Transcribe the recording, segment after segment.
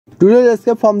Today's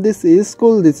escape from this is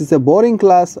school. This is a boring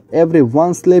class.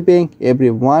 Everyone sleeping,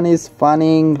 everyone is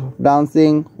funning,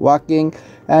 dancing, walking,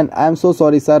 and I'm so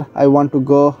sorry sir, I want to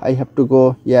go, I have to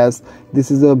go. Yes,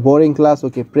 this is a boring class.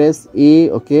 Okay, press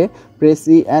E. Okay, press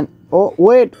E. And oh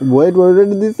wait,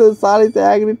 this is sir is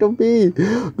angry to me.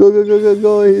 Go,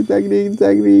 he's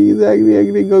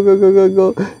angry,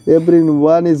 go.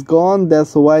 Everyone is gone,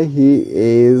 that's why he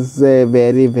is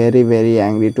very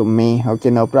angry to me. Okay,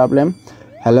 no problem.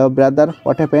 Hello brother,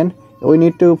 what happened? We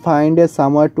need to find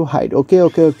somewhere to hide. Okay,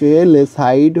 let's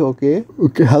hide. Okay,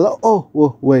 hello.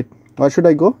 Oh wait, where should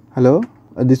I go? Hello,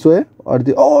 this way or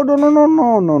the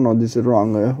no, this is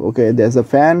wrong way. Okay, there's a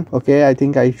fan. Okay, I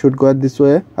think I should go this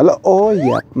way. Hello. Oh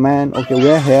yeah man. Okay,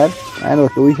 we're here and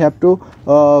okay, we have to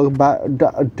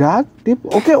dark tip.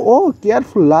 Okay, oh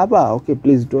careful lava. Okay,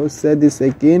 please don't say this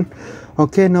again.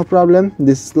 Okay, no problem.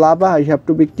 This is lava, I have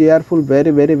to be careful,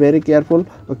 very careful.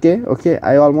 Okay,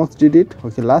 I almost did it.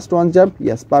 Okay, last one jump.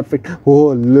 Yes, perfect.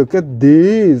 Oh, look at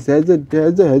this. Has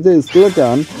a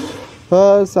skeleton.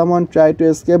 Someone tried to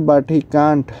escape but he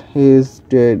can't, he is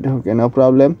dead. Okay, no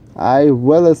problem, I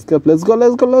will escape. Let's go.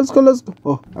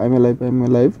 Oh, I'm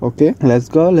alive. Okay, let's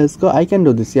go. I can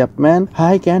do this. Yep man,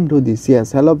 I can do this.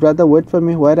 Yes, hello brother, wait for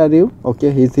me. Where are you?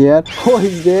 Okay, he's here. Oh,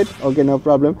 he's dead. Okay, no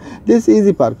problem. This is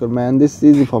easy parkour man, this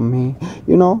is easy for me,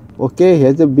 you know. Okay,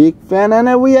 here's a big fan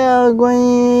and we are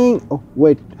going. Oh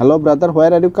wait, hello brother,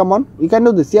 where are you? Come on, you can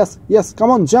do this. Yes,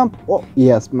 come on, jump. Oh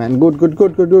yes man, good.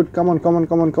 Come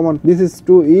on. This is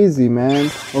too easy man.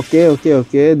 Okay,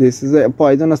 this is a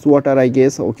poisonous water I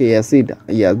guess. Okay, acid.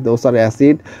 Yeah, those are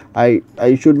acid. I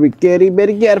should be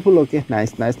very careful. Okay,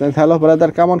 nice. Hello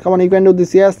brother, come on, you can do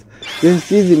this. Yes,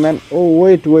 this is easy man. Oh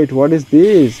wait, what is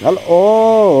this? Hello.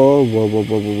 Oh,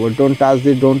 whoa. Don't touch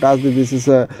this. This is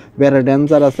a very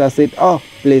dangerous acid. Oh,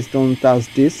 please don't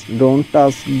touch this.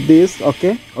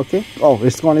 Okay. Oh,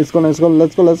 it's gone. Let's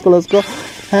go.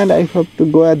 And I have to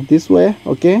go at this way.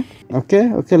 Okay,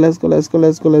 let's go.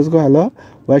 Hello,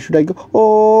 where should I go?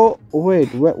 Oh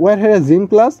wait, where had a gym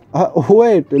class?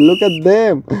 Wait, look at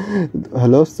them.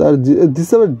 Hello sir, this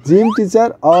is our gym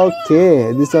teacher.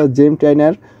 Okay, this is our gym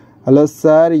trainer. Hello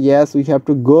sir, yes, we have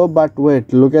to go, but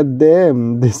wait, look at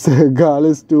them. This girl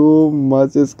is too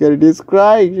much scared. She's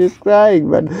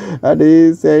crying, but and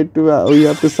he said to we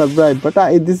have to survive. But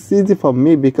this is easy for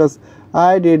me because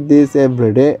I did this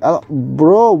every day.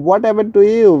 Bro, what happened to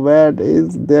you? Where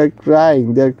is they're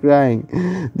crying?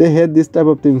 They hate this type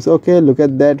of things. Okay, look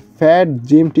at that fat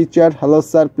gym teacher. Hello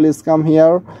sir, please come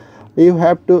here. You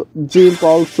have to jump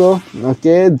also.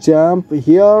 Okay, jump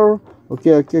here.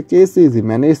 Okay, it's easy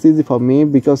man, it's easy for me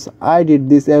because I did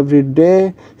this every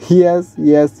day. Yes,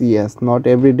 not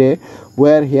every day.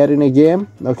 We're here in a game.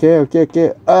 Okay,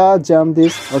 jump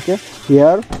this. Okay,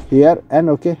 here and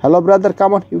okay. Hello brother,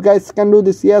 come on, you guys can do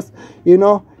this. Yes, you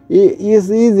know, it's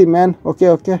easy man.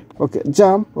 Okay,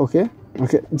 jump. Okay,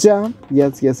 jump.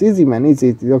 Yes, easy man,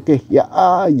 easy. Okay,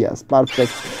 yeah, yes,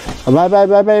 perfect.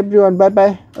 Bye everyone,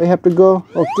 bye. I have to go.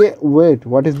 Okay, wait,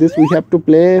 what is this? We have to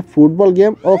play football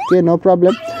game. Okay, no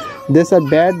problem. These are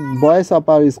bad boys of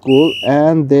our school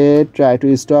and they try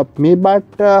to stop me, but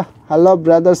hello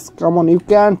brothers, come on, you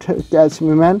can't catch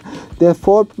me man. The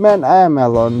fourth man, I am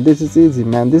alone. This is easy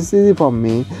man, this is easy for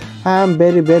me. I am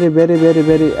very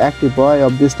active boy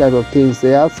of this type of things.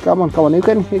 Yes, come on, you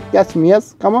can catch me.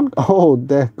 Yes, come on. Oh,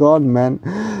 they're gone man,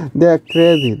 they're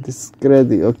crazy. This is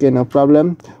crazy. Okay, no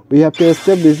problem, we have to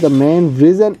escape. This is the main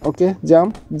reason. Okay,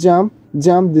 jump.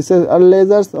 This is our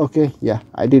lasers. Okay, yeah,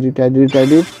 I did it.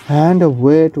 And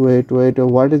wait,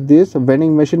 what is this? A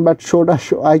vending machine, but soda.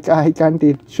 I can't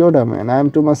eat soda man, I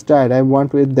am too much tired. I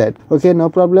want to eat that. Okay, no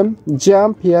problem,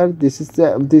 jump here. This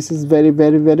is very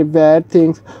bad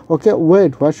things. Okay,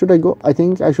 wait, where should I go? I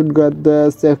think I should go at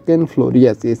the second floor.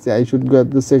 Yes, I should go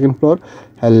at the second floor.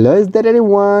 Hello, is there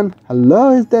anyone?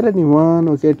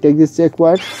 Okay, take this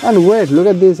checkpoint. And wait, look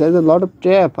at this, there's a lot of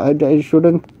trap. I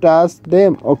shouldn't touch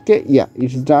them. Okay, yeah,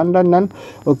 it's done.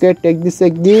 Okay, take this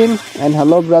again. And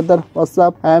hello brother, what's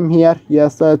up? I'm here.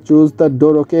 Yes sir, choose the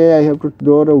door. Okay, I have to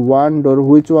door one door.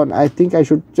 Which one? I think I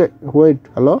should check. Wait,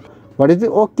 hello, what is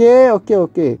it?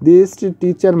 Okay, this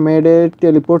teacher made a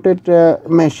teleported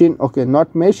machine. Okay,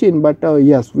 not machine, but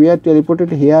yes, we are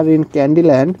teleported here in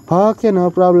Candyland. Okay, no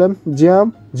problem,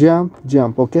 jump.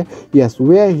 Okay, yes,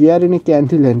 we are here in a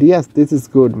Candyland. Yes, this is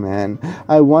good man,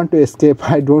 I want to escape.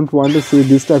 I don't want to see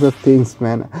this type of things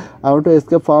man. I want to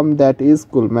escape from that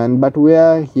school man, but we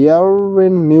are here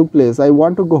in new place. I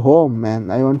want to go home man,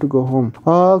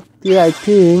 Okay, I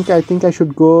think I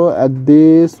should go at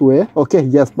this way. Okay,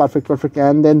 yes, perfect.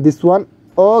 And then this one.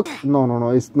 Oh, no,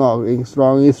 it's not. It's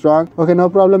wrong. Okay, no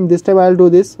problem. This time I'll do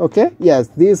this. Okay, yes,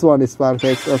 this one is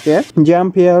perfect. Okay,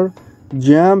 jump here,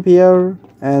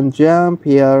 and jump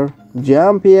here,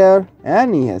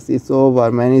 and yes, it's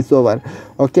over, man. It's over.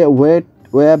 Okay, wait.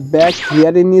 We're back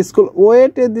here in school.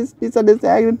 Wait, this teacher is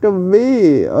angry to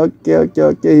me. Okay.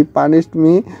 He punished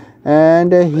me.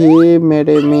 And he made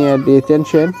me a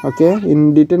detention. Okay,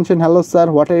 in detention. Hello sir,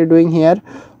 what are you doing here?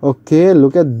 Okay,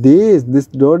 look at this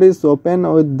door is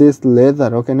open with this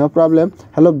leather. Okay, no problem.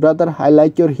 Hello brother, I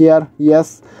like your hair.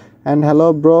 Yes. And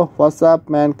hello bro, what's up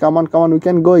man? Come on, we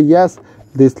can go. Yes,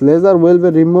 this laser will be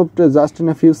removed just in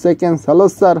a few seconds. Hello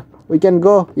sir, we can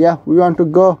go. Yeah, we want to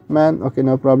go man. Okay,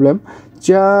 no problem.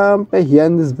 Jump here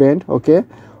in this bend. Okay,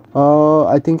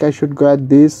 I think I should go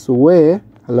this way.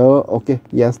 Hello. Okay,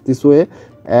 yes, this way.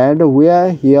 And we are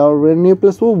here in a new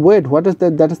place. Oh wait, what is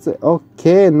that? That is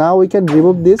okay. Now we can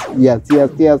remove this. Yes,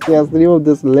 remove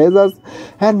this lasers,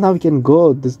 and now we can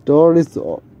go. This door is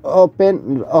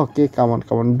open. Okay, come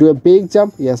on, do a big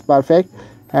jump. Yes, perfect.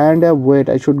 And wait,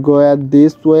 I should go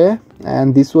this way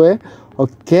and this way.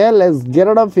 Okay, let's get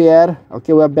out of here.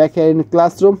 Okay, we're back here in the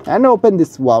classroom and open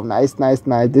this. Wow, nice.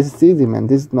 This is easy, man.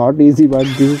 This is not easy, but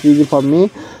this is easy for me.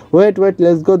 Wait,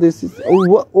 let's go. This is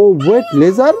wait,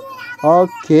 laser.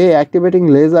 Okay, activating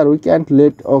laser. We can't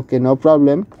let. Okay, no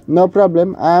problem.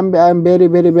 I'm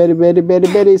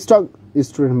very strong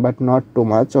student, but not too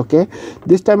much. Okay,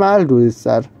 this time I'll do this,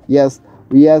 sir. Yes,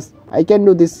 I can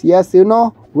do this. Yes, you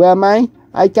know where am I?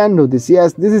 I can do this.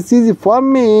 Yes, this is easy for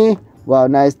me. Wow,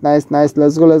 nice.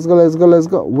 Let's go.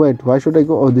 Wait, why should I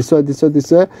go? Oh, this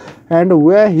way. And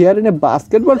we're here in a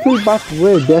basketball field, but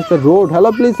wait, there's the road.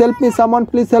 Hello, please help me. Someone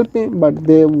please help me. But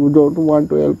they don't want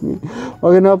to help me.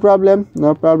 Okay, no problem.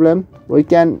 We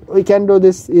can do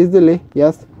this easily.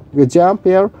 Yes. We jump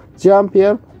here,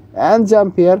 and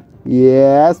jump here.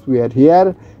 Yes, we are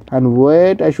here. And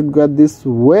wait, I should go this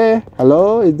way.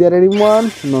 Hello, is there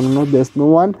anyone? No, there's no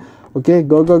one. Okay,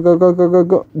 go.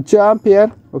 Jump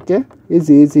here. Okay,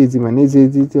 easy man,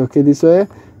 easy. Okay, this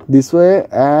way,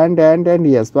 and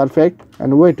yes, perfect.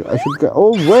 And wait, I should go.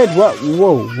 Oh wait, what?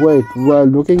 Whoa, wait. Well,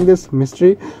 looking this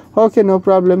mystery. Okay, no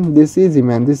problem. This is easy,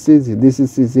 man. This is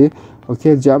easy.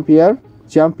 Okay, jump here,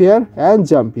 and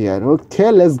jump here.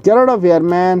 Okay, let's get out of here,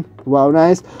 man. Wow,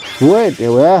 nice. Wait,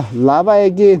 lava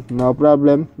again. No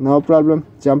problem.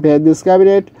 Jump here, this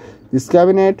cabinet,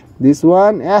 this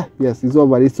one. Yes, it's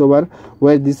over.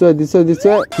 Wait, this way.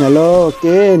 Hello.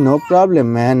 Okay, no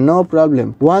problem, man, no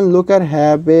problem. One looker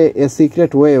have a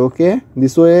secret way. Okay,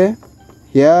 this way.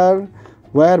 Here,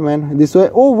 where, man? This way.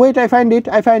 Oh wait, I find it.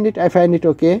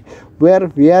 Okay, where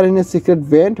we are in a secret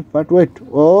vent. But wait,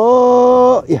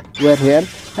 oh yeah, we're here.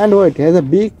 And wait, here's a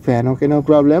big fan. Okay, no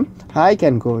problem, I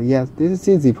can go. Yes, this is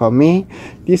easy for me.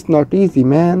 This is not easy,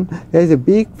 man. There's a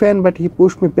big fan, but he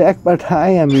pushed me back. But I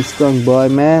am a strong boy,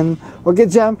 man. Okay,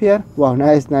 jump here. Wow,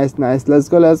 nice. Let's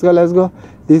go.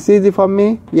 This is easy for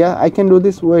me. Yeah, I can do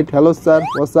this. Wait, hello sir,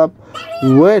 what's up?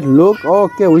 Wait, look.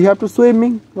 Okay, we have to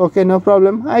swimming. Okay, no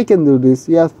problem, I can do this.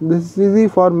 Yes, this is easy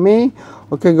for me.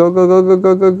 Okay,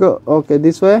 go. Okay,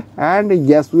 this way. And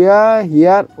yes, we are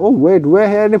here. Oh wait, we're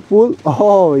here in a pool.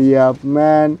 Oh yeah,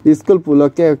 man, school pool.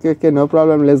 Okay, no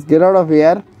problem. Let's get out of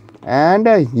here. And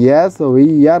yes,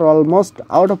 we are almost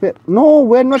out of it. No,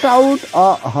 we're not out.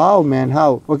 How, man?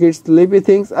 How? Okay, it's sleepy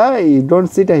things. Don't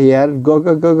sit here.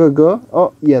 Go.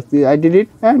 Oh yes, I did it.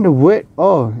 And wait.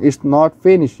 Oh, it's not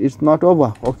finished. It's not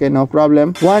over. Okay, no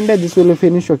problem. One day this will be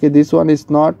finished. Okay, this one is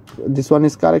not. This one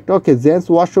is correct. Okay, Zen's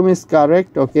washroom is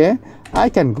correct. Okay, I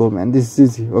can go, man. This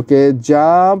is easy. Okay,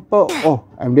 jump. Oh,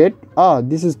 I'm dead. Oh,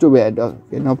 this is too bad.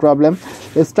 Okay, no problem.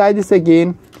 Let's try this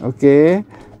again. Okay,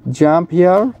 jump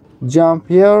here. Here,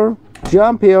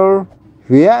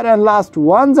 and last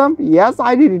one jump. Yes,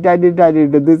 I did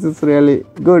it. This is really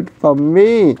good for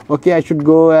me. Okay, I should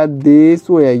go this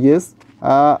way, I guess.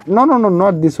 No,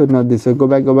 not this way. Go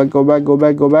back.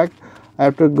 I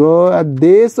have to go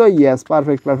this way. Yes,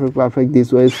 perfect.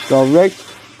 This way is correct.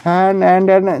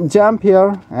 And jump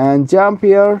here, and jump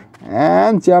here.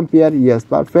 Yes,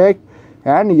 perfect.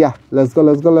 And yeah, let's go.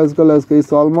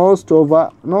 It's almost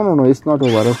over. No, it's not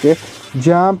over. Okay,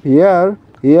 jump here,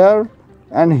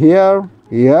 and here.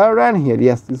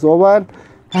 Yes, it's over.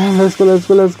 And let's go.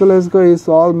 It's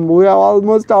all. We are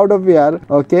almost out of here.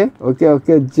 Okay. I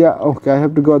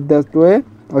have to go that way.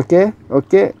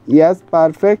 Okay. Yes,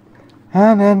 perfect.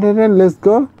 And let's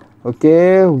go.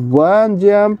 Okay, one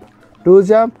jump, two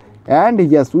jump, and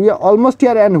yes, we are almost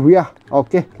here. And we are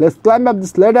okay. Let's climb up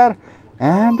this ladder.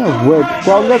 And wait,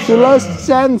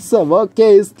 congratulations.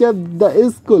 Okay, escape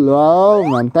the school. Wow,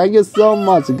 man, thank you so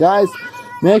much, guys.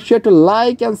 Make sure to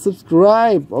like and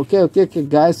subscribe. Okay,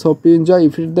 guys, hope you enjoy.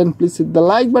 If you did, then please hit the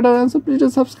like button and so please do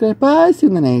subscribe. Bye, see you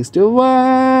in the next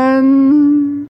one.